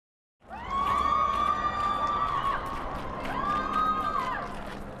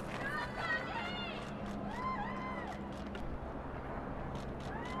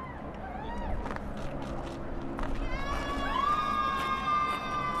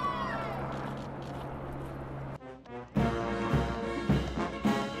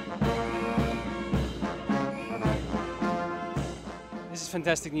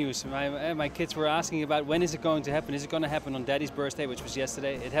fantastic news. My kids were asking about when is it going to happen. Is it going to happen on Daddy's birthday, which was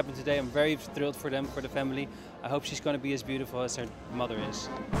yesterday? It happened today. I'm very thrilled for them, for the family. I hope she's going to be as beautiful as her mother is.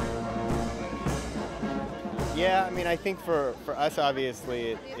 Yeah, I mean, I think for us,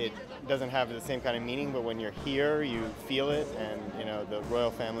 obviously, it doesn't have the same kind of meaning, but when you're here, you feel it, and, you know, the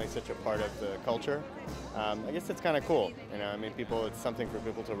royal family is such a part of the culture. I guess it's kind of cool, you know, I mean, it's something for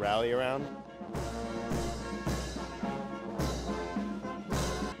people to rally around.